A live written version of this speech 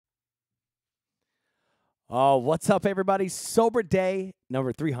Oh, what's up, everybody? Sober day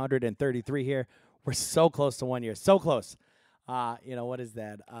number 333 here. We're so close to 1 year. So close. What is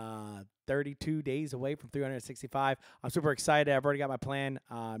that? 32 days away from 365. I'm super excited. I've already got my plan.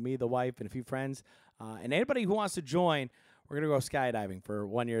 Me, the wife, and a few friends. And anybody who wants to join, we're going to go skydiving for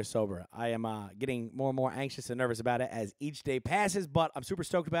 1 year sober. I am getting more and more anxious and nervous about it as each day passes, but I'm super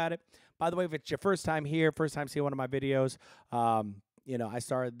stoked about it. By the way, if it's your first time here, first time seeing one of my videos, I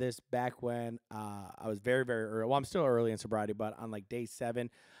started this back when I was very, very early. Well, I'm still early in sobriety, but on like day 7.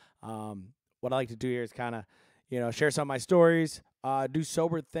 What I like to do here is kind of, share some of my stories, do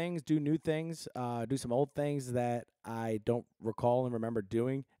sober things, do new things, do some old things that I don't recall and remember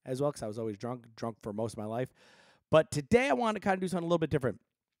doing as well because I was always drunk for most of my life. But today I want to kind of do something a little bit different.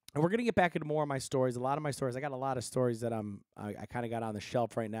 And we're going to get back into more of my stories. A lot of my stories, I got a lot of stories that I kind of got on the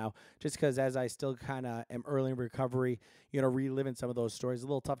shelf right now just because as I still kind of am early in recovery, reliving some of those stories, a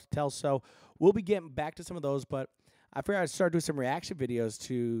little tough to tell. So we'll be getting back to some of those, but I figured I'd start doing some reaction videos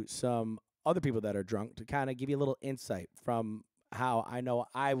to some other people that are drunk to kind of give you a little insight from how I know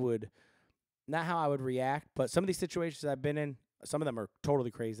I would, not how I would react, but some of these situations I've been in, some of them are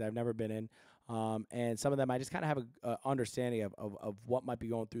totally crazy I've never been in. And some of them I just kind of have a understanding of what might be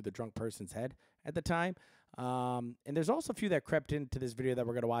going through the drunk person's head at the time. And there's also a few that crept into this video that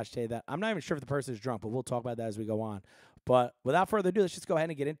we're going to watch today that I'm not even sure if the person is drunk, but we'll talk about that as we go on. But without further ado, let's just go ahead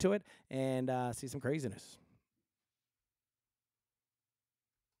and get into it and see some craziness.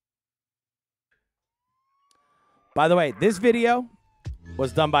 By the way, this video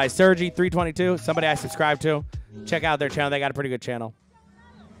was done by Sergi322, somebody I subscribe to. Check out their channel. They got a pretty good channel.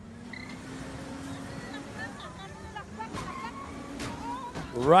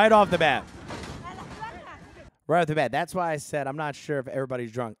 Right off the bat. Right off the bat. That's why I said I'm not sure if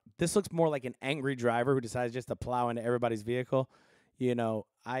everybody's drunk. This looks more like an angry driver who decides just to plow into everybody's vehicle.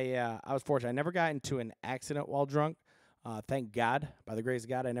 I was fortunate. I never got into an accident while drunk. Thank God. By the grace of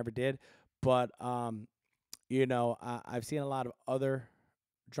God, I never did. But, I've seen a lot of other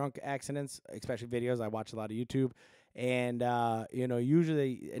drunk accidents, especially videos. I watch a lot of YouTube. And,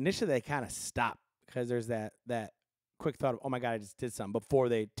 initially they kind of stop because there's that quick thought of, oh my God, I just did something before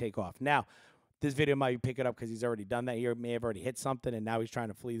they take off. Now, this video might pick it up because he's already done that. He may have already hit something and now he's trying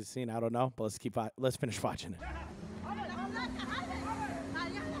to flee the scene. I don't know, but let's finish watching it.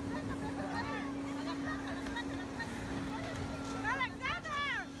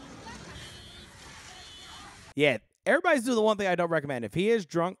 Yeah, everybody's doing the one thing I don't recommend. If he is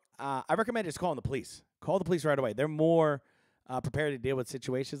drunk, I recommend just calling the police. Call the police right away. They're more prepared to deal with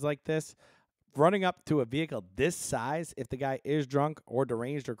situations like this. Running up to a vehicle this size, if the guy is drunk or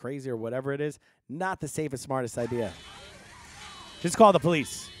deranged or crazy or whatever it is, not the safest, smartest idea. Just call the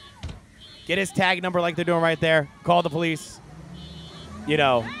police. Get his tag number like they're doing right there. Call the police.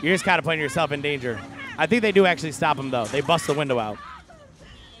 You're just kind of putting yourself in danger. I think they do actually stop him, though. They bust the window out.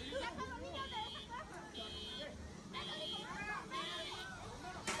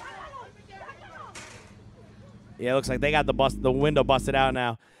 Yeah, it looks like they got the window busted out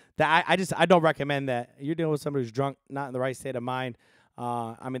now. I don't recommend that. You're dealing with somebody who's drunk, not in the right state of mind.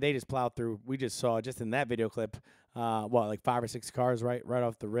 They just plowed through. We just saw just in that video clip, like 5 or 6 cars right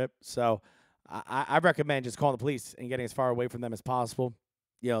off the rip. So I recommend just calling the police and getting as far away from them as possible.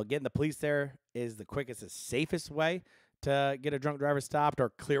 Getting the police there is the quickest and safest way to get a drunk driver stopped or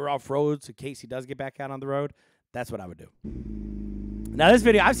clear off roads in case he does get back out on the road. That's what I would do. Now, this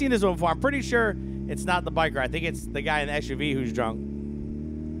video, I've seen this one before. I'm pretty sure it's not the biker. I think it's the guy in the SUV who's drunk.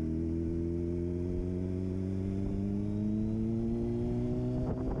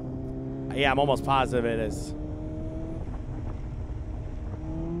 Yeah, I'm almost positive it is.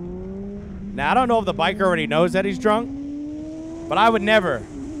 Now, I don't know if the biker already knows that he's drunk, but I would never,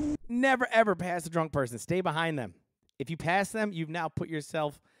 ever pass a drunk person. Stay behind them. If you pass them, you've now put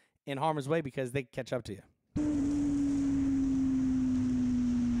yourself in harm's way because they catch up to you.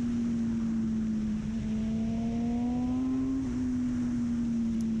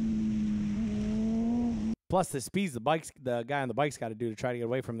 Plus, the speeds the guy on the bike's got to do to try to get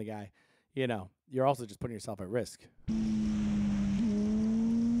away from the guy. You're also just putting yourself at risk.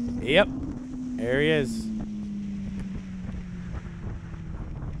 Yep. There he is.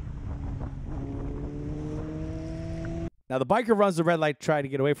 Now, the biker runs the red light to try to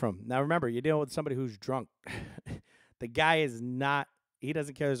get away from him. Now, remember, you're dealing with somebody who's drunk. The guy is not, he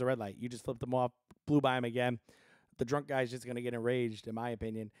doesn't care there's a red light. You just flipped him off, blew by him again. The drunk guy's just going to get enraged, in my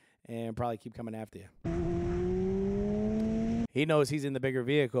opinion, and probably keep coming after you. He knows he's in the bigger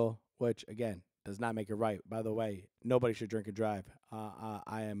vehicle, which, again, does not make it right. By the way, nobody should drink and drive.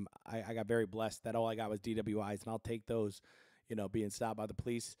 I got very blessed that all I got was DWIs, and I'll take those, being stopped by the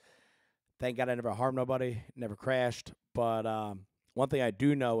police. Thank God I never harmed nobody, never crashed. But one thing I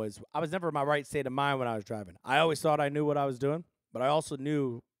do know is I was never in my right state of mind when I was driving. I always thought I knew what I was doing, but I also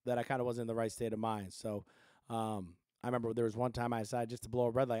knew that I kind of wasn't in the right state of mind. So I remember there was one time I decided just to blow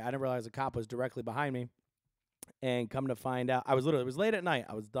a red light. I didn't realize a cop was directly behind me. And come to find out, it was late at night.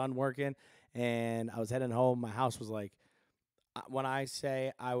 I was done working, and I was heading home. My house was like, when I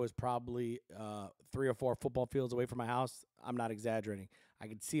say I was probably 3 or 4 football fields away from my house, I'm not exaggerating. I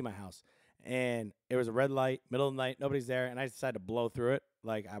could see my house. And it was a red light, middle of the night, nobody's there, and I decided to blow through it.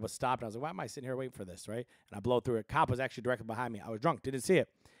 Like, I was stopped, and I was like, why am I sitting here waiting for this, right? And I blow through it. Cop was actually directly behind me. I was drunk, didn't see it.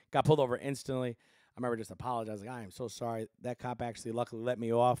 Got pulled over instantly. I remember just apologizing. Like, I am so sorry. That cop actually luckily let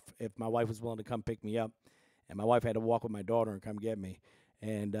me off if my wife was willing to come pick me up. And my wife had to walk with my daughter and come get me.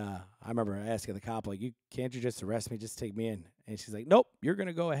 And I remember asking the cop, like, can't you just arrest me, just take me in? And she's like, nope, you're going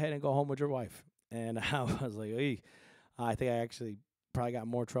to go ahead and go home with your wife. And I was like, hey, I think I actually probably got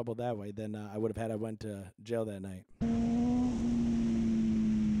more trouble that way than I would have had I went to jail that night.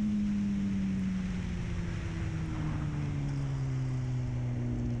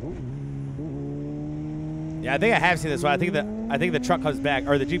 Yeah, I think I have seen this one. I think the truck comes back,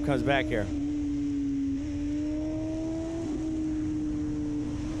 or the Jeep comes back here.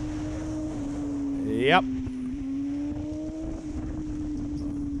 Yep.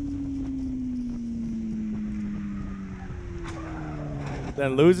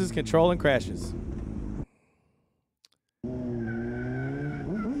 Then loses control and crashes.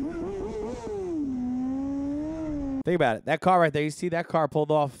 Think about it. That car right there, you see that car pulled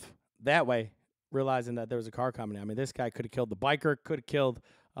off that way, realizing that there was a car coming. I mean, this guy could have killed the biker, could have killed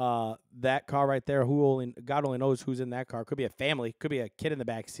that car right there. God only knows who's in that car. Could be a family, could be a kid in the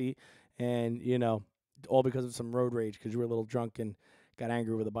back seat, and all because of some road rage because you were a little drunk and got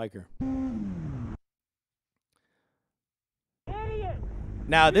angry with a biker. Idiot.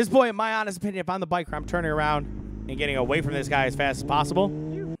 Now, at this point, in my honest opinion, if I'm the biker, I'm turning around and getting away from this guy as fast as possible.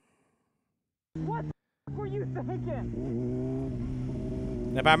 What were you thinking?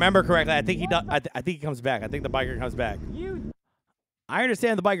 And if I remember correctly, I think he does. I think he comes back. I think the biker comes back. I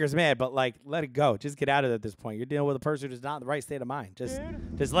understand the biker's mad, but like, let it go. Just get out of it at this point. You're dealing with a person who's not in the right state of mind. Just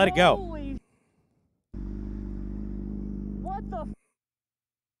let it go. What the?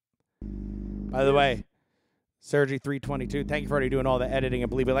 By the way, Sergi322, thank you for already doing all the editing and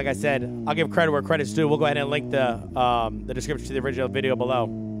believe it. Like I said, I'll give credit where credit's due. We'll go ahead and link the description to the original video below.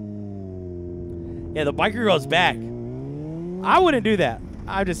 Yeah, the biker goes back. I wouldn't do that.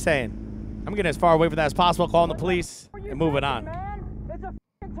 I'm just saying. I'm getting as far away from that as possible, calling the police, and moving on. Man? It's a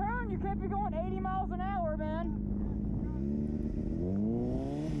f***ing turn. You can't be going 80 miles an hour, man.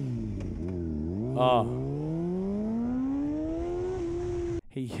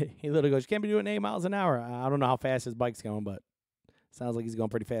 He literally goes, you can't be doing 80 miles an hour. I don't know how fast his bike's going, but sounds like he's going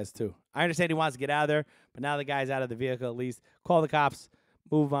pretty fast too. I understand he wants to get out of there, but now the guy's out of the vehicle at least. Call the cops,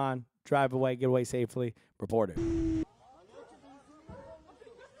 move on, drive away, get away safely, report it.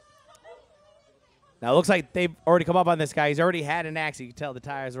 Now, it looks like they've already come up on this guy. He's already had an accident. You can tell the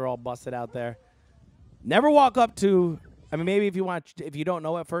tires are all busted out there. Never walk up to, I mean, maybe if you don't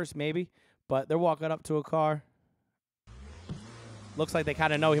know at first, maybe, but they're walking up to a car. Looks like they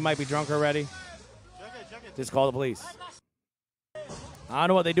kind of know he might be drunk already. Just call the police. I don't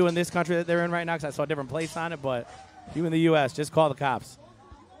know what they do in this country that they're in right now because I saw a different place on it, but you in the U.S., just call the cops.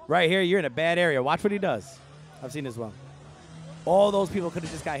 Right here, you're in a bad area. Watch what he does. I've seen this one. All those people could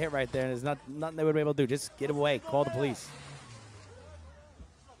have just got hit right there, and there's nothing they would be able to do. Just get away. Call the police.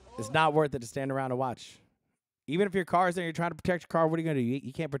 It's not worth it to stand around and watch. Even if your car is there and you're trying to protect your car, what are you going to do?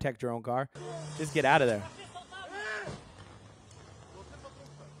 You can't protect your own car. Just get out of there.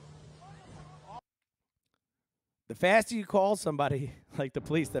 The faster you call somebody, like the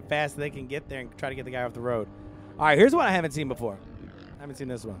police, the faster they can get there and try to get the guy off the road. All right, here's what I haven't seen before. I haven't seen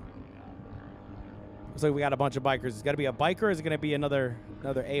this one. Looks like we got a bunch of bikers. It's got to be a biker, or is it going to be another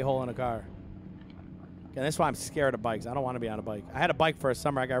a-hole in a car? And that's why I'm scared of bikes. I don't want to be on a bike. I had a bike for a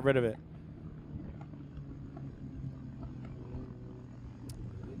summer. I got rid of it.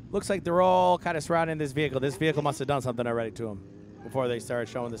 Looks like they're all kind of surrounding this vehicle. This vehicle must have done something already to them before they started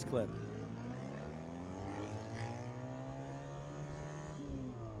showing this clip.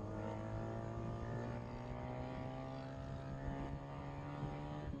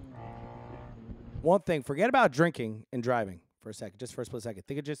 One thing, forget about drinking and driving for a second, just for a split second.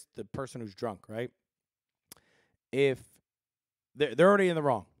 Think of just the person who's drunk, right? If they're already in the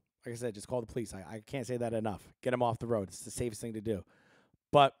wrong, like I said, just call the police. I can't say that enough. Get them off the road. It's the safest thing to do.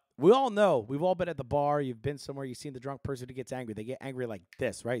 But we all know, we've all been at the bar. You've been somewhere. You've seen the drunk person who gets angry. They get angry like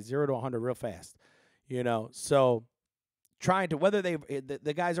this, right? 0 to 100 real fast. So trying to, whether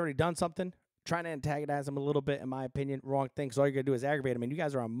the guy's already done something trying to antagonize him a little bit, in my opinion. Wrong thing. So all you're going to do is aggravate him. And you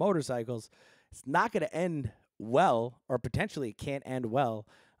guys are on motorcycles. It's not going to end well, or potentially it can't end well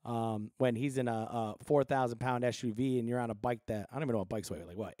when he's in a 4,000-pound SUV and you're on a bike that, I don't even know what bikes weigh,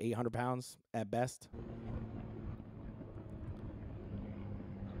 like what, 800 pounds at best?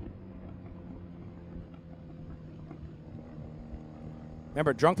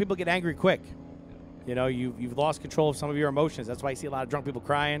 Remember, drunk people get angry quick. You know, you've lost control of some of your emotions. That's why you see a lot of drunk people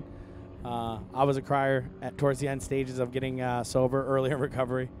crying. I was a crier towards the end stages of getting sober, early in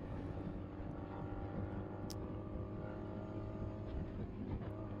recovery.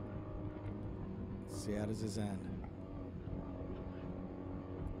 Let's see, how does this end?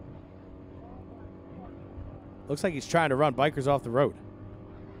 Looks like he's trying to run bikers off the road.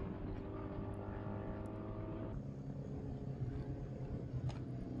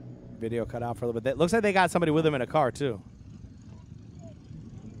 Video cut out for a little bit. Looks like they got somebody with him in a car, too.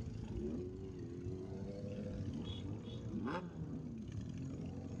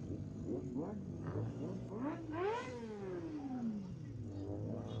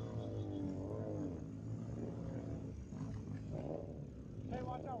 Hey,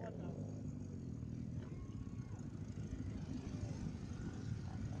 watch out, watch out.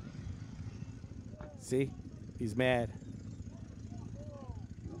 See? He's mad.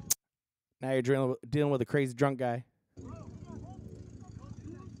 Now you're dealing with a crazy drunk guy.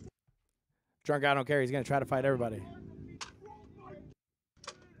 Drunk guy don't care. He's going to try to fight everybody.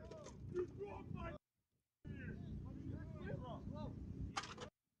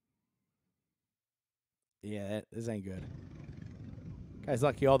 Yeah, this ain't good. Guy's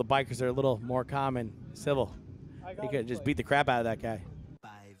lucky all the bikers are a little more calm and civil. He could just beat the crap out of that guy.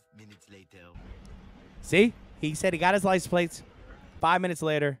 5 minutes later. See? He said he got his license plates. 5 minutes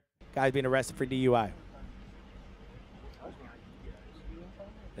later, guy's being arrested for DUI.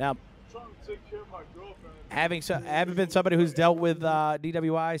 Now, having been somebody who's dealt with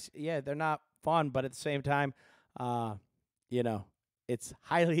DWIs, yeah, they're not fun, but at the same time, you know, it's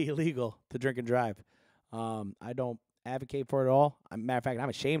highly illegal to drink and drive. I don't advocate for it at all. Matter of fact, I'm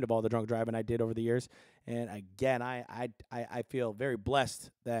ashamed of all the drunk driving I did over the years. And again, I feel very blessed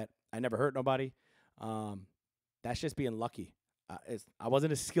that I never hurt nobody. That's just being lucky. I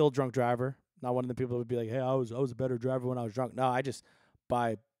wasn't a skilled drunk driver. Not one of the people that would be like, hey, I was a better driver when I was drunk. No, I just,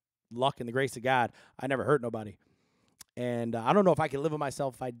 by luck and the grace of God, I never hurt nobody. And I don't know if I could live with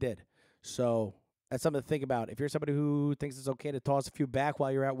myself if I did. So that's something to think about. If you're somebody who thinks it's okay to toss a few back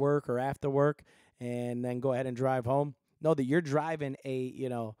while you're at work or after work and then go ahead and drive home, know that you're driving a,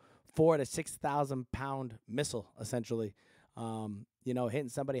 4,000 to 6,000 pound missile, essentially. Hitting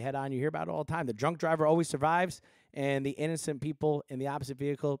somebody head on. You hear about it all the time. The drunk driver always survives, and the innocent people in the opposite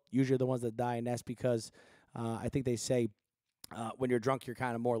vehicle usually are the ones that die. And that's because I think they say when you're drunk, you're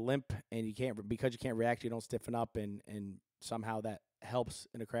kind of more limp, and because you can't react, you don't stiffen up, and somehow that helps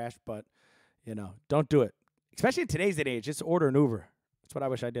in a crash. But don't do it, especially in today's day and age. Just order an Uber. That's what I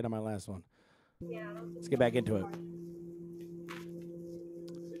wish I did on my last one. Let's get back into it.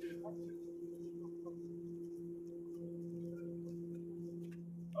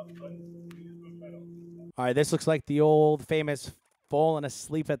 All right, this looks like the old famous falling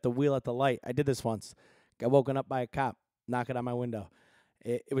asleep at the wheel at the light. I did this once. Got woken up by a cop knocking on my window.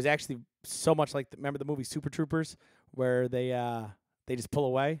 It was actually so much like, remember the movie Super Troopers, where they just pull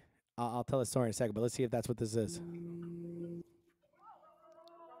away? I'll tell the story in a second, but let's see if that's what this is.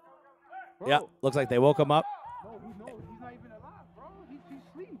 Bro. Yep, looks like they woke him up. No, he's not even alive, bro. He's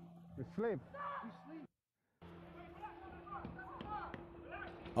asleep. He's asleep.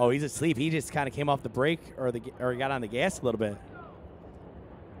 Oh, he's asleep. He just kind of came off the brake or he got on the gas a little bit.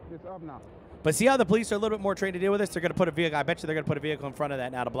 It's up now. But see how the police are a little bit more trained to deal with this? They're going to put a vehicle. I bet you they're going to put a vehicle in front of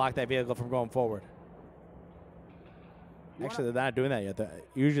that now to block that vehicle from going forward. Actually, they're not doing that yet.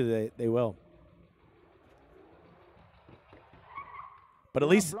 Usually they will. But at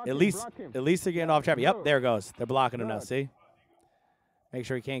least they're getting off traffic. Yep, there it goes. They're blocking him now. See? Make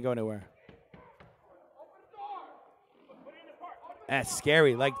sure he can't go anywhere. That's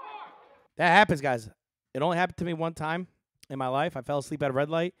scary. Like, that happens, guys. It only happened to me one time in my life. I fell asleep at a red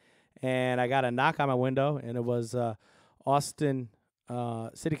light, and I got a knock on my window, and it was Austin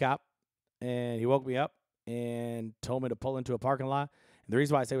city cop, and he woke me up and told me to pull into a parking lot. And the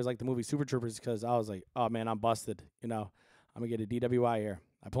reason why I say it was like the movie Super Troopers is because I was like, oh, man, I'm busted. I'm going to get a DWI here.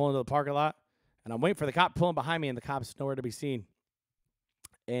 I pull into the parking lot, and I'm waiting for the cop pulling behind me, and the cop's nowhere to be seen.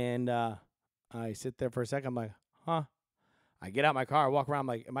 And I sit there for a second. I'm like, huh? I get out my car, I walk around, I'm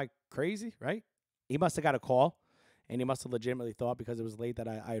like, am I crazy, right? He must have got a call, and he must have legitimately thought because it was late that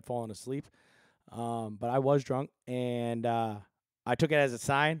I had fallen asleep. But I was drunk, and I took it as a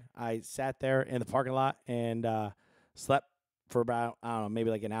sign. I sat there in the parking lot and slept for about, I don't know, maybe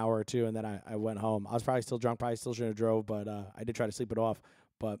like an hour or two, and then I went home. I was probably still drunk, probably still shouldn't have drove, but I did try to sleep it off.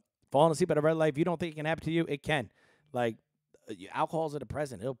 But falling asleep at a red light, if you don't think it can happen to you, it can. Like, alcohol's a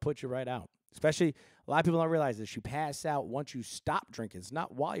depressant. It'll put you right out. Especially, a lot of people don't realize this. You pass out once you stop drinking. It's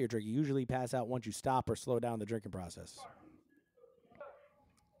not while you're drinking. You usually pass out once you stop or slow down the drinking process.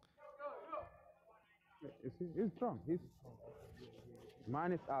 He's drunk.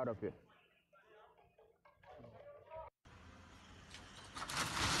 Mine is out of it.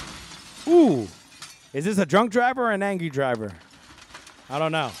 Ooh. Is this a drunk driver or an angry driver? I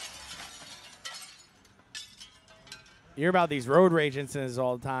don't know. You hear about these road rage incidents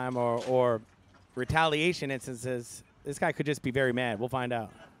all the time or retaliation instances. This guy could just be very mad. We'll find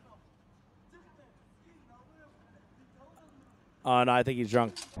out. Oh, no, I think he's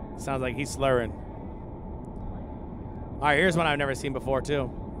drunk. Sounds like he's slurring. All right, here's one I've never seen before, too.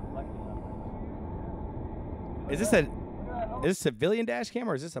 Is this a civilian dash cam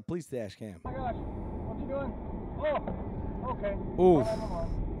or is this a police dash cam? Oh my gosh, what's he doing? Oh, okay. Oof.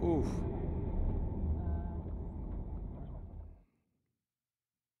 Oof.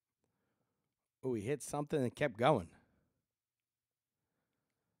 Ooh, he hit something and kept going.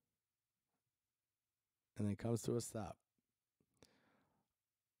 And then comes to a stop.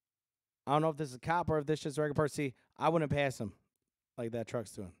 I don't know if this is a cop or if this is just a regular person. See, I wouldn't pass him like that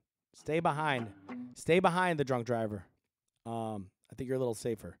truck's doing. Stay behind. Stay behind the drunk driver. I think you're a little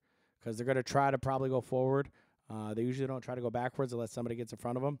safer because they're going to try to probably go forward. They usually don't try to go backwards unless somebody gets in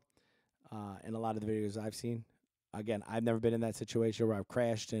front of them. In a lot of the videos I've seen. Again, I've never been in that situation where I've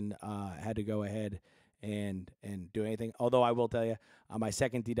crashed and had to go ahead and do anything. Although I will tell you, on my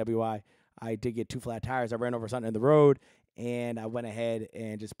second DWI, I did get 2 flat tires. I ran over something in the road, and I went ahead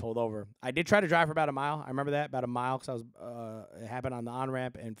and just pulled over. I did try to drive for about a mile. I remember that, about a mile, because I was it happened on the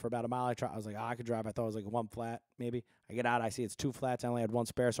on-ramp, and for about a mile I was like, oh, I could drive. I thought it was like 1 flat maybe. I get out, I see it's 2 flats. I only had 1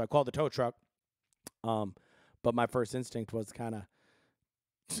 spare, so I called the tow truck. But my first instinct was kind of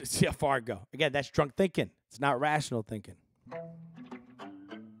see how far I go. Again, that's drunk thinking. It's not rational thinking.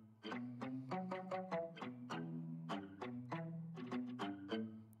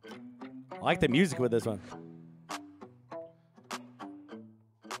 I like the music with this one.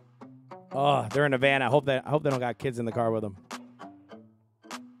 Oh, they're in a van. I hope they don't got kids in the car with them.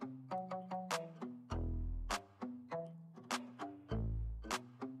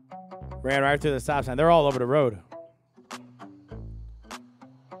 Ran right through the stop sign. They're all over the road.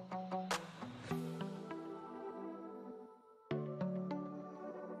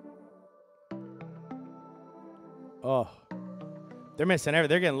 Oh, they're missing everything.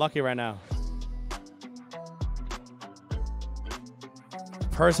 They're getting lucky right now.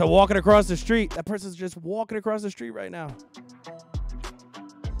 Person walking across the street. That person's just walking across the street right now.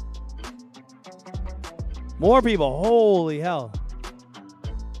 More people. Holy hell.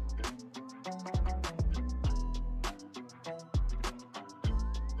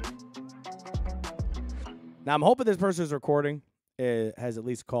 Now, I'm hoping this person who's recording has at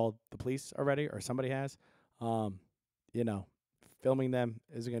least called the police already, or somebody has. You know, filming them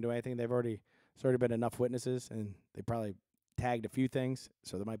isn't going to do anything. There's already been enough witnesses, and they probably tagged a few things,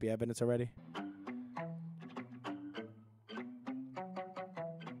 so there might be evidence already.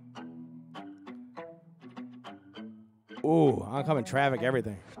 Ooh, oncoming traffic,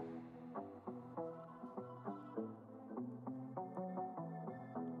 everything.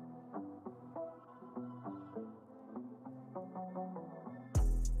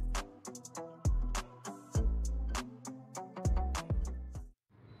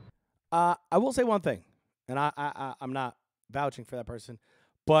 I will say one thing, and I'm not vouching for that person,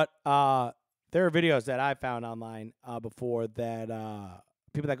 but there are videos that I found online before that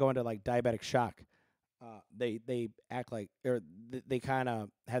people that go into like diabetic shock, they act like, or they kind of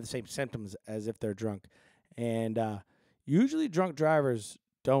have the same symptoms as if they're drunk, and usually drunk drivers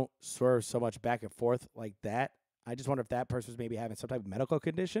don't swerve so much back and forth like that. I just wonder if that person was maybe having some type of medical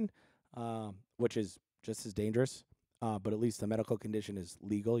condition, which is just as dangerous. But at least the medical condition is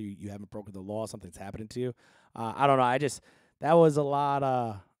legal. You haven't broken the law. Something's happening to you. I don't know. That was a lot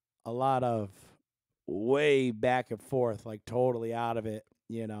of way back and forth, like totally out of it.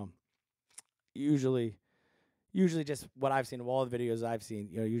 You know, usually just what I've seen of all the videos I've seen.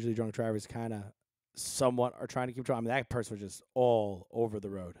 You know, usually drunk drivers kind of somewhat are trying to keep driving. I mean, that person was just all over the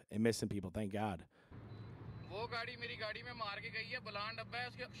road and missing people. Thank God. वो गाड़ी मेरी गाड़ी में मार के गई है बलान डब्बा है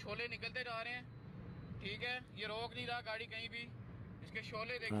उसके शोले निकलते जा रहे हैं ठीक है ये रोक नहीं रहा गाड़ी कहीं भी इसके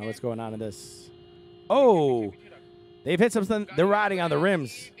शोले देखिए What's going on in this? Oh, they've hit something. They're riding on the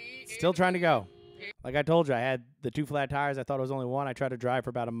rims, still trying to go. Like I told you, I had the 2 flat tires. I thought it was only one. I tried to drive for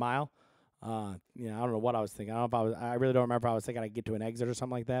about a mile. You know, I don't know what I was thinking. I don't know if I really don't remember. I was thinking I'd get to an exit or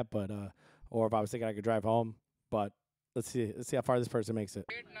something like that, but or if I was thinking I could drive home. But let's see how far this person makes it.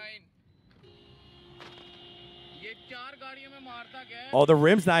 8 9 ये 4 गाड़ियों में मारता गया है। Oh, the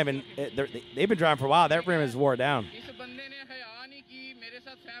rim's not even. They've been driving for a while. That rim is wore down. इस बंदे ने हया नहीं की, मेरे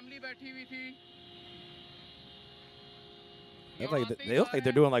साथ फैमिली बैठी हुई थी। They look like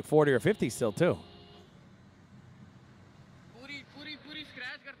they're doing like 40 or 50 still too. पूरी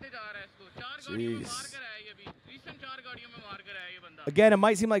स्क्रैच करते जा रहा है इसको। 4 गाड़ियों में मार कर आया ये भी। रीसेंट 4 गाड़ियों में मार कर आया ये बंदा। Again, it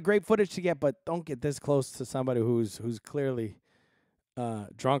might seem like great footage to get, but don't get this close to somebody who's clearly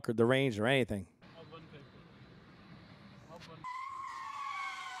drunk or deranged or anything.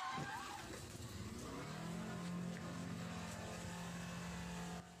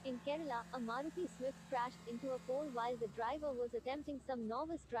 In Kerala, a Maruti Swift crashed into a pole while the driver was attempting some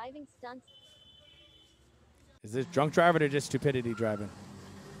novice driving stunts. Is this drunk driving or just stupidity driving?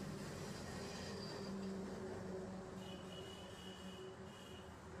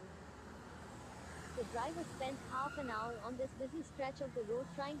 The driver spent half an hour on this busy stretch of the road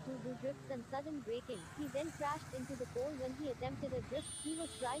trying to do drifts and sudden braking. He then crashed into the pole when he attempted a drift. He was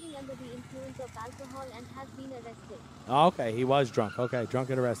driving under the influence of alcohol and has been arrested. Oh, okay, he was drunk. Okay, drunk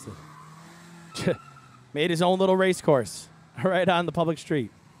and arrested. Made his own little race course right on the public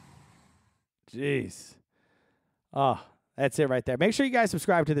street. Jeez. Oh, that's it right there. Make sure you guys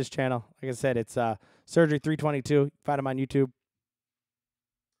subscribe to this channel. Like I said, it's Surgery 322. Find him on YouTube.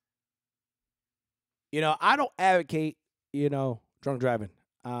 You know, I don't advocate, drunk driving.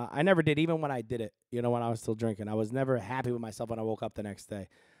 I never did, even when I did it, when I was still drinking. I was never happy with myself when I woke up the next day.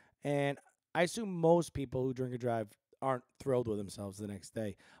 And I assume most people who drink and drive aren't thrilled with themselves the next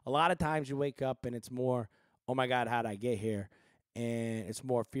day. A lot of times you wake up and it's more, oh, my God, how'd I get here? And it's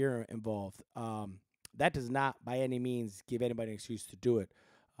more fear involved. That does not, by any means, give anybody an excuse to do it.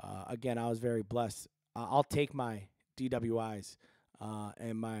 Again, I was very blessed. I'll take my DWIs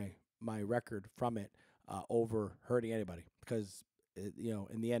and my record from it over hurting anybody because,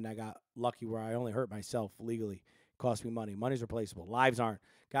 in the end, I got lucky where I only hurt myself legally. Cost me money. Money's replaceable. Lives aren't.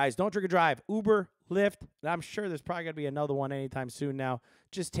 Guys, don't drink and drive. Uber, Lyft, and I'm sure there's probably going to be another one anytime soon now.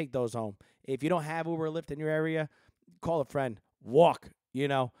 Just take those home. If you don't have Uber or Lyft in your area, call a friend. Walk,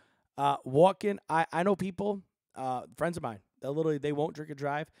 walking. I know people, friends of mine, they won't drink and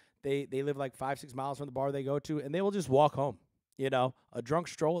drive. They live like 5-6 miles from the bar they go to, and they will just walk home. A drunk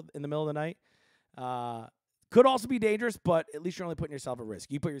stroll in the middle of the night could also be dangerous, but at least you're only putting yourself at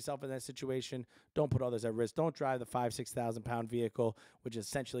risk. You put yourself in that situation. Don't put others at risk. Don't drive the 5,000-6,000 pound vehicle, which is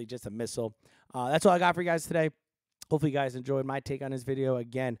essentially just a missile. That's all I got for you guys today. Hopefully you guys enjoyed my take on this video.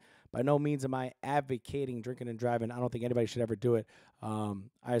 Again, by no means am I advocating drinking and driving. I don't think anybody should ever do it. I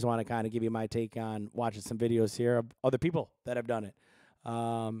just want to kind of give you my take on watching some videos here of other people that have done it.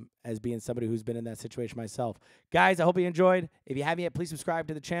 As being somebody who's been in that situation myself. Guys, I hope you enjoyed. If you haven't yet, please subscribe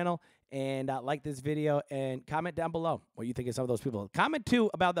to the channel and like this video and comment down below what you think of some of those people. Comment, too,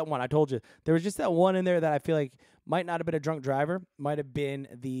 about that one. I told you. There was just that one in there that I feel like might not have been a drunk driver. Might have been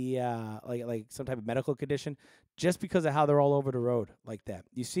the like some type of medical condition just because of how they're all over the road like that.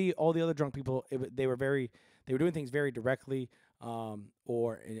 You see all the other drunk people, they were doing things very directly.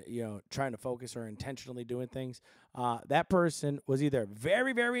 Or trying to focus or intentionally doing things. That person was either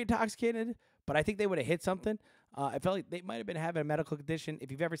very, very intoxicated, but I think they would have hit something. I felt like they might have been having a medical condition.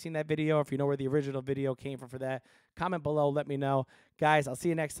 If you've ever seen that video, or if you know where the original video came from for that, comment below, let me know. Guys, I'll see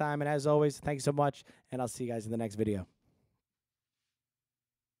you next time. And as always, thank you so much, and I'll see you guys in the next video.